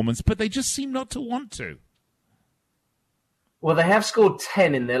great performance, but they just seem not to want to. Well, they have scored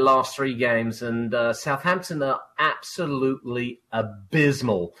 10 in their last 3 games, and Southampton are absolutely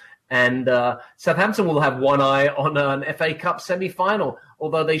abysmal. And Southampton will have one eye on an FA Cup semi-final,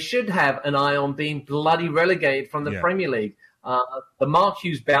 although they should have an eye on being bloody relegated from the Premier League. The Mark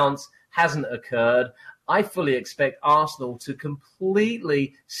Hughes bounce hasn't occurred. I fully expect Arsenal to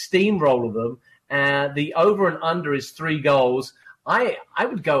completely steamroll them. The over and under is 3 goals. I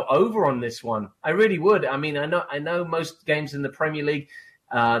would go over on this one. I really would. I mean, I know most games in the Premier League,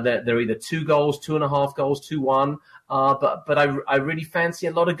 they're either 2 goals, 2.5 goals, 2-1. But I really fancy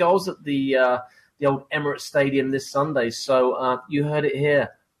a lot of goals at the old Emirates Stadium this Sunday. So you heard it here.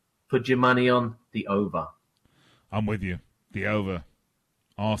 Put your money on the over. I'm with you. The over.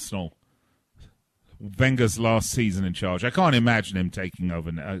 Arsenal. Wenger's last season in charge. I can't imagine him taking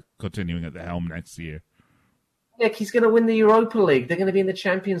over, continuing at the helm next year. Nick, he's going to win the Europa League. They're going to be in the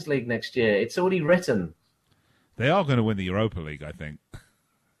Champions League next year. It's already written. They are going to win the Europa League, I think.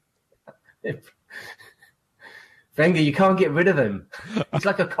 Wenger, you can't get rid of him. He's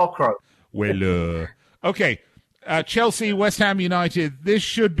like a cockroach. Well, okay. Chelsea, West Ham United. This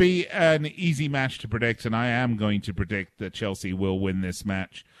should be an easy match to predict, and I am going to predict that Chelsea will win this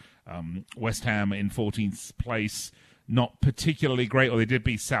match. West Ham in 14th place, not particularly great. Or they did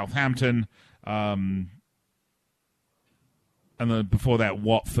beat Southampton, and then before that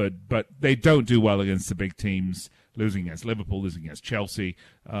Watford. But they don't do well against the big teams. Losing against Liverpool, losing against Chelsea.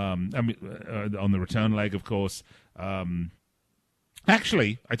 On the return leg, of course.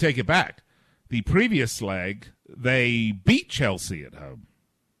 Actually, I take it back. The previous leg, they beat Chelsea at home.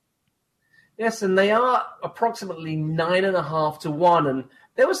 Yes, and they are approximately 9.5 to 1. And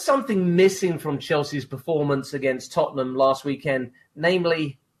there was something missing from Chelsea's performance against Tottenham last weekend,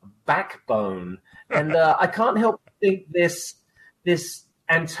 namely backbone. And I can't help but think this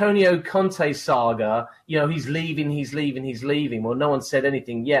Antonio Conte saga, he's leaving. Well, no one said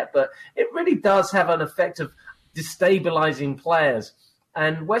anything yet, but it really does have an effect of destabilizing players.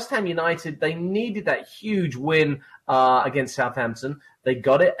 And West Ham United, they needed that huge win against Southampton. They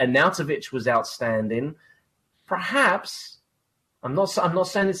got it. Arnautovic was outstanding. Perhaps, I'm not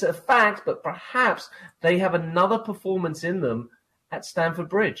saying it's a fact, but perhaps they have another performance in them at Stamford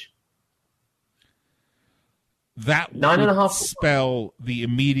Bridge. That would spell the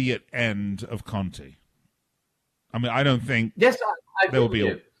immediate end of Conte. I mean, I don't think I there will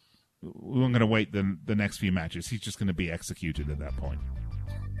be. We're going to wait the next few matches. He's just going to be executed at that point.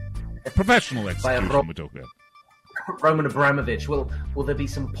 Professional execution, we're talking about. Roman Abramovich. Will there be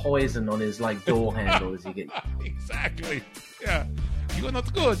some poison on his door handle as he gets? Exactly. Yeah. You are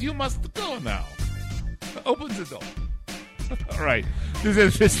not good. You must go now. Open the door. All right. This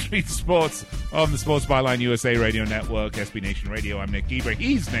is Fifth Street Sports on the Sports Byline USA Radio Network, SB Nation Radio. I'm Nick Geber.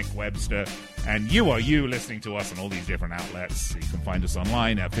 He's Nick Webster. And you are listening to us on all these different outlets. You can find us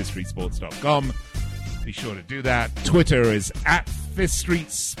online at fifthstreetsports.com. Be sure to do that. Twitter is at Fifth Street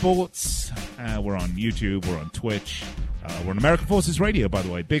Sports. We're on YouTube. We're on Twitch. We're on American Forces Radio, by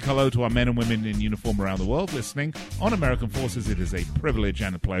the way. Big hello to our men and women in uniform around the world listening on American Forces. It is a privilege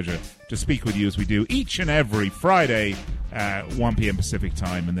and a pleasure to speak with you as we do each and every Friday at 1 p.m. Pacific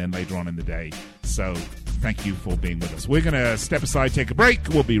time and then later on in the day. So thank you for being with us. We're going to step aside, take a break.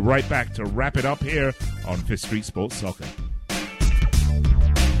 We'll be right back to wrap it up here on Fifth Street Sports Soccer.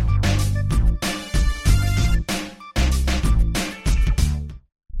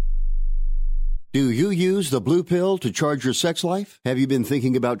 Do you use the blue pill to charge your sex life? Have you been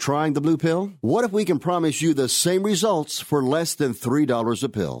thinking about trying the blue pill? What if we can promise you the same results for less than $3 a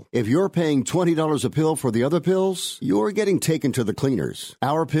pill? If you're paying $20 a pill for the other pills, you're getting taken to the cleaners.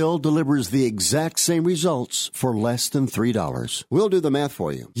 Our pill delivers the exact same results for less than $3. We'll do the math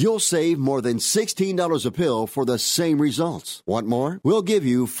for you. You'll save more than $16 a pill for the same results. Want more? We'll give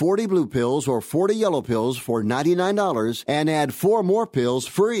you 40 blue pills or 40 yellow pills for $99 and add 4 more pills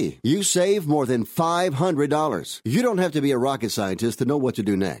free. You save more than $500. You don't have to be a rocket scientist to know what to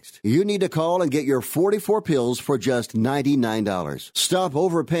do next. You need to call and get your 44 pills for just $99. Stop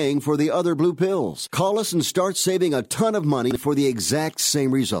overpaying for the other blue pills. Call us and start saving a ton of money for the exact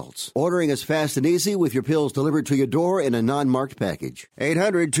same results. Ordering is fast and easy with your pills delivered to your door in a non-marked package.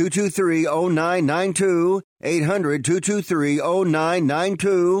 800-223-0992.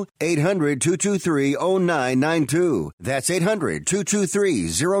 800-223-0992. 800-223-0992. That's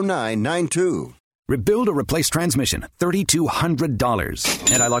 800-223-0992. Rebuild or replace transmission,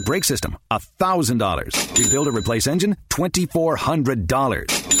 $3,200. Anti-lock brake system, $1,000. Rebuild or replace engine,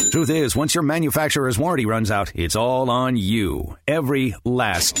 $2,400. Truth is, once your manufacturer's warranty runs out, it's all on you. Every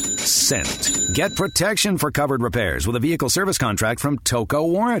last cent. Get protection for covered repairs with a vehicle service contract from Toco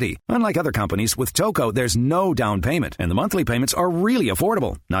Warranty. Unlike other companies, with Toco, there's no down payment, and the monthly payments are really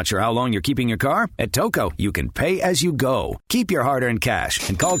affordable. Not sure how long you're keeping your car? At Toco, you can pay as you go. Keep your hard-earned cash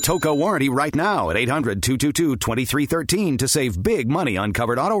and call Toco Warranty right now at 800-222-2313 to save big money on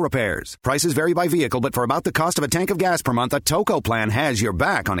covered auto repairs. Prices vary by vehicle, but for about the cost of a tank of gas per month, a Toco plan has your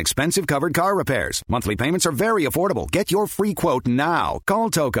back on expensive covered car repairs. Monthly payments are very affordable. Get your free quote now. Call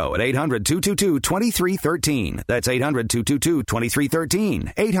Toco at 800-222-2313. That's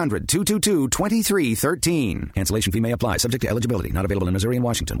 800-222-2313. 800-222-2313. Cancellation fee may apply. Subject to eligibility. Not available in Missouri and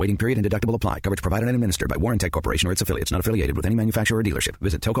Washington. Waiting period and deductible apply. Coverage provided and administered by Warrantech Corporation or its affiliates. Not affiliated with any manufacturer or dealership.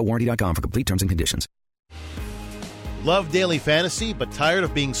 Visit TocoWarranty.com for complete terms and conditions. Love daily fantasy but tired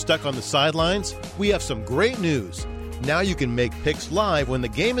of being stuck on the sidelines? We have some great news. Now you can make picks live when the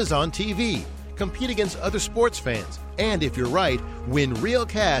game is on TV, compete against other sports fans, and if you're right, win real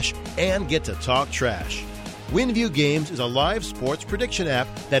cash and get to talk trash. WinView Games is a live sports prediction app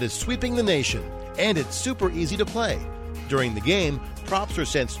that is sweeping the nation, and it's super easy to play. During the game, props are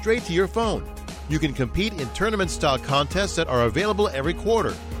sent straight to your phone. You can compete in tournament-style contests that are available every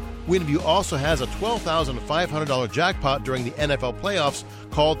quarter. WinView also has a $12,500 jackpot during the NFL playoffs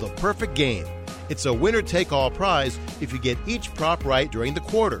called the Perfect Game. It's a winner-take-all prize if you get each prop right during the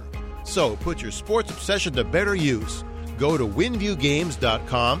quarter. So put your sports obsession to better use. Go to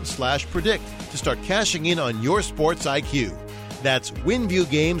winviewgames.com/predict to start cashing in on your sports IQ. That's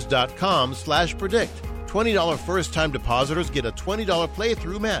winviewgames.com/predict. $20 first-time depositors get a $20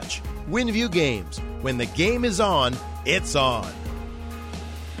 playthrough match. WinView Games. When the game is on, it's on.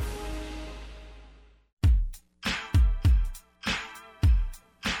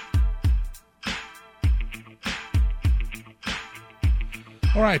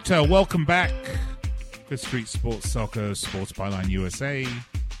 All right, welcome back. Fifth Street Sports Soccer, Sports Byline USA,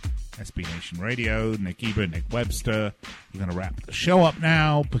 SB Nation Radio, Nick Ebert, Nick Webster. We're going to wrap the show up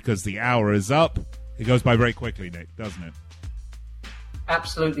now because the hour is up. It goes by very quickly, Nick, doesn't it?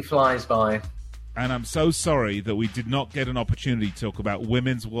 Absolutely flies by. And I'm so sorry that we did not get an opportunity to talk about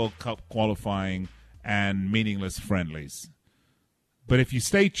Women's World Cup qualifying and meaningless friendlies. But if you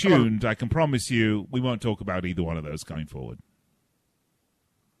stay tuned, I can promise you we won't talk about either one of those going forward.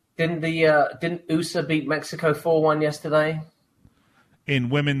 Didn't USA beat Mexico 4-1 yesterday? In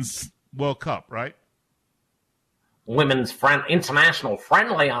Women's World Cup, right? Women's international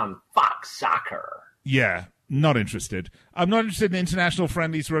friendly on Fox Soccer. Yeah, not interested. I'm not interested in international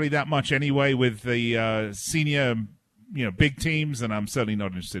friendlies really that much anyway with the senior, big teams, and I'm certainly not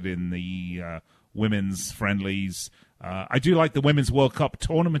interested in the women's friendlies. I do like the Women's World Cup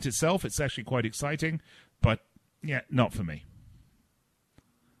tournament itself. It's actually quite exciting, but yeah, not for me.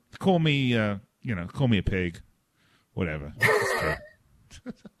 Call me a pig, whatever. It's true.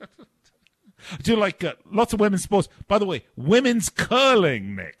 I do like lots of women's sports. By the way, women's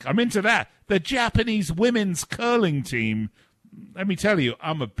curling, Nick. I'm into that. The Japanese women's curling team, let me tell you,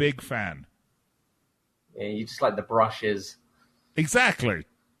 I'm a big fan. Yeah, you just like the brushes. Exactly.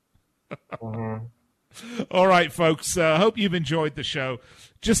 Mm-hmm. All right, folks. Hope you've enjoyed the show.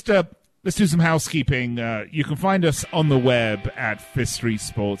 Just let's do some housekeeping. You can find us on the web at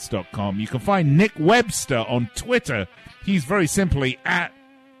fifthstreetsports.com. You can find Nick Webster on Twitter. He's very simply at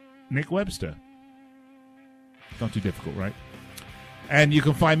Nick Webster. Not too difficult, right? And you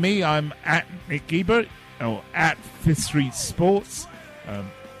can find me. I'm at Nick Ebert, or at Fifth Street Sports.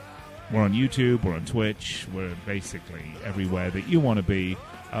 We're on YouTube. We're on Twitch. We're basically everywhere that you want to be.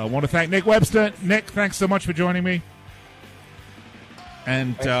 I want to thank Nick Webster. Nick, thanks so much for joining me.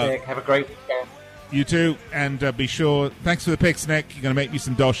 And thanks, Nick. Have a great weekend. You too. And be sure, thanks for the picks, Nick. You're going to make me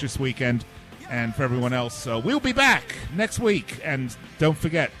some dosh this weekend. And for everyone else, we'll be back next week. And don't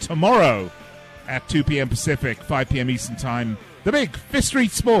forget, tomorrow at 2 p.m. Pacific, 5 p.m. Eastern Time, the big Fifth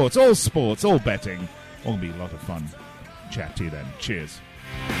Street Sports, all betting. All going to be a lot of fun. Chat to you then. Cheers.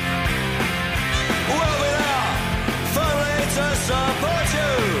 Well,